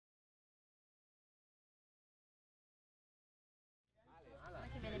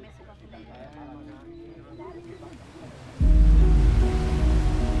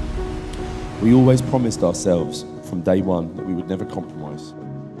We always promised ourselves from day one that we would never compromise.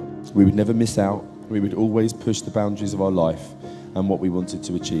 We would never miss out. We would always push the boundaries of our life and what we wanted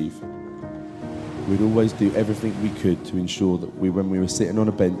to achieve. We'd always do everything we could to ensure that when we were sitting on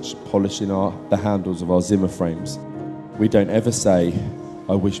a bench polishing the handles of our Zimmer frames, we don't ever say,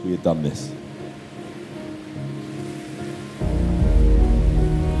 "I wish we had done this."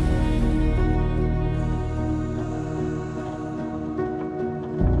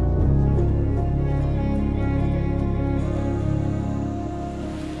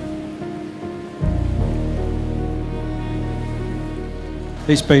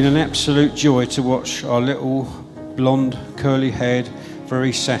 It's been an absolute joy to watch our little blonde, curly-haired,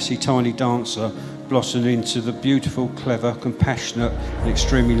 very sassy, tiny dancer blossom into the beautiful, clever, compassionate and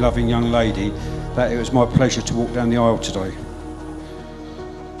extremely loving young lady that it was my pleasure to walk down the aisle today.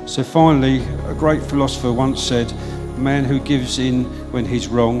 So finally, a great philosopher once said, "A man who gives in when he's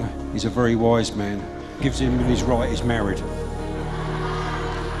wrong is a very wise man. Gives in when he's right is married."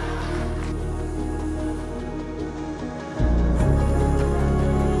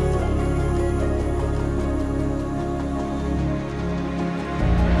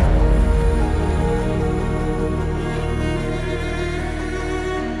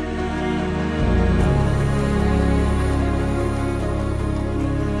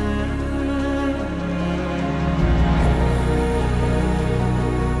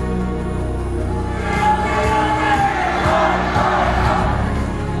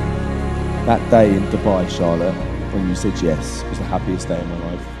 That day in Dubai, Charlotte, when you said yes, was the happiest day of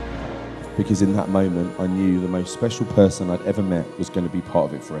my life. Because in that moment, I knew the most special person I'd ever met was going to be part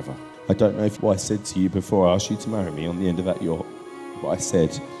of it forever. I don't know if what I said to you before I asked you to marry me on the end of that yacht, but I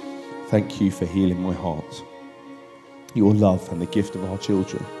said, "Thank you for healing my heart. Your love and the gift of our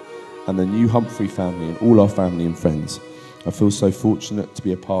children, and the new Humphrey family and all our family and friends, I feel so fortunate to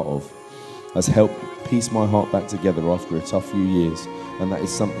be a part of, has helped piece my heart back together after a tough few years, and that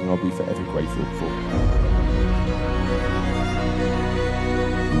is something I'll be forever grateful for."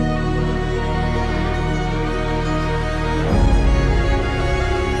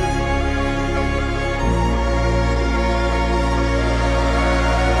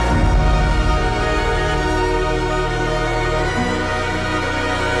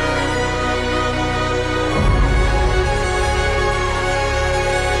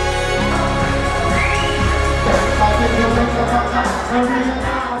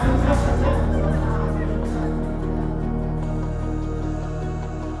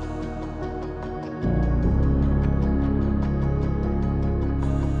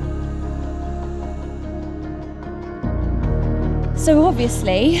 So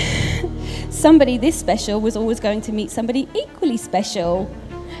obviously, somebody this special was always going to meet somebody equally special.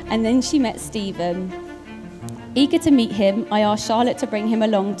 And then she met Stephen. Eager to meet him, I asked Charlotte to bring him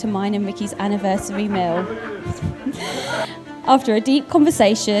along to mine and Ricky's anniversary meal. After a deep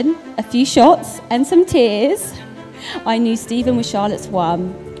conversation, a few shots and some tears, I knew Stephen was Charlotte's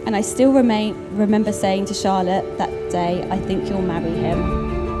one. And I still remember saying to Charlotte that day, "I think you'll marry him."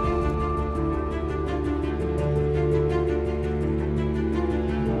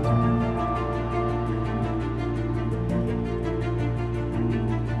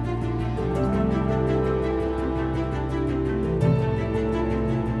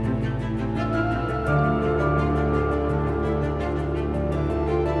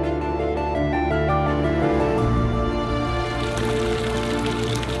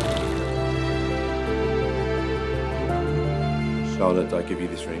 Charlotte, I give you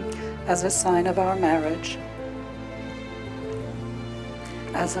this ring. As a sign of our marriage.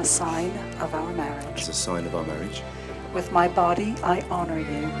 As a sign of our marriage. As a sign of our marriage. With my body, I honor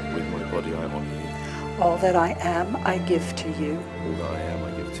you. With my body, I honor you. All that I am, I give to you. All that I am,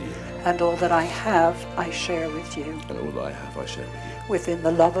 I give to you. And all that I have, I share with you. And all that I have, I share with you. Within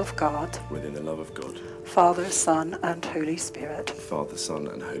the love of God. Within the love of God. Father, Son, and Holy Spirit. Father, Son,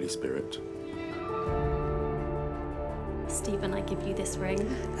 and Holy Spirit. Stephen, I give you this ring.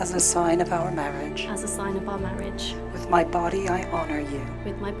 As a sign of our marriage. As a sign of our marriage. With my body, I honor you.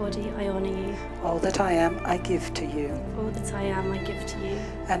 With my body, I honor you. All that I am, I give to you. All that I am, I give to you.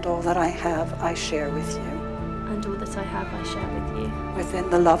 And all that I have, I share with you. And all that I have, I share with you. Within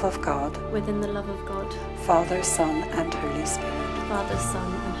the love of God. Within the love of God. Father, Son, and Holy Spirit. Father,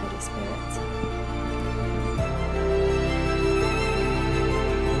 Son, and Holy Spirit.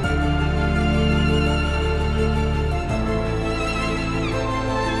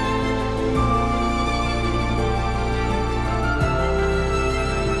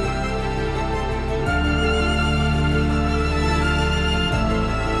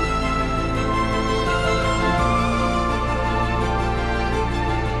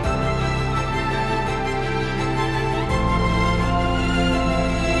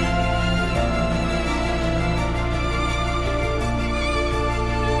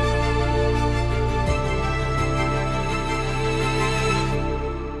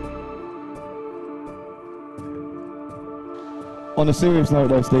 On a serious note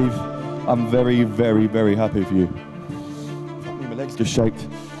though, Steve, I'm very, very, very happy for you. Fuck me, my legs just shaked.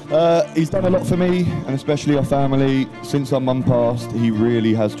 He's done a lot for me, and especially our family. Since our mum passed, he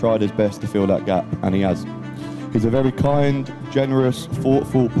really has tried his best to fill that gap, and he has. He's a very kind, generous,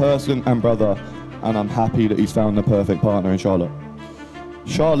 thoughtful person and brother, and I'm happy that he's found the perfect partner in Charlotte.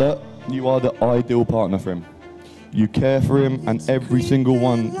 Charlotte, you are the ideal partner for him. You care for him and every single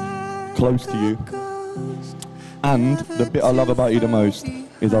one close to you. And the bit I love about you the most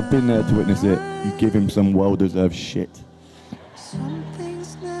is I've been there to witness it. You give him some well-deserved shit. Some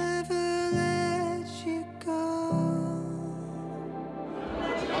things never let you go.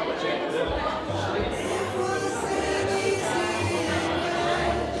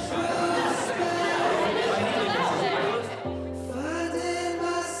 Finding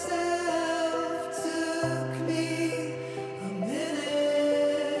myself took me a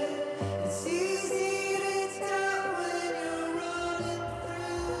minute. It's easy to doubt when you're running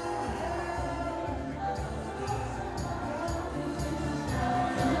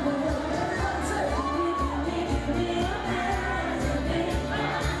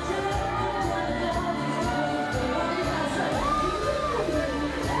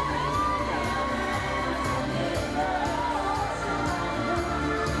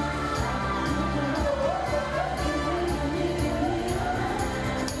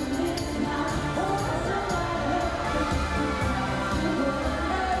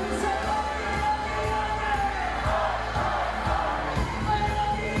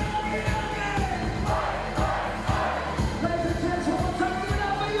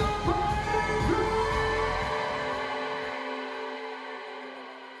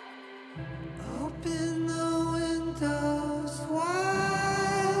Open the windows wide.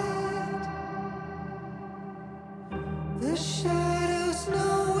 The shadows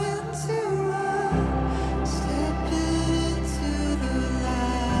know when to run. Stepping into the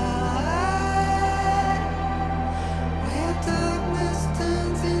light, where darkness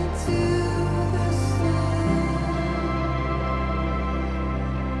turns into the sun.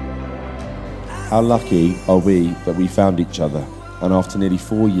 How lucky are we that we found each other, and after nearly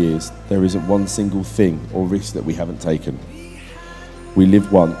 4 years, there isn't one single thing or risk that we haven't taken. We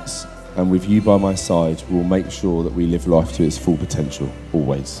live once, and with you by my side, we will make sure that we live life to its full potential,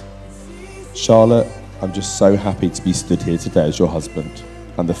 always. Charlotte, I'm just so happy to be stood here today as your husband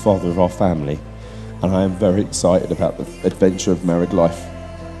and the father of our family, and I am very excited about the adventure of married life.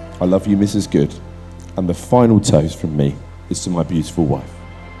 I love you, Mrs. Good, and the final toast from me is to my beautiful wife.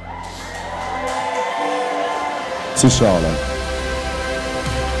 To Charlotte.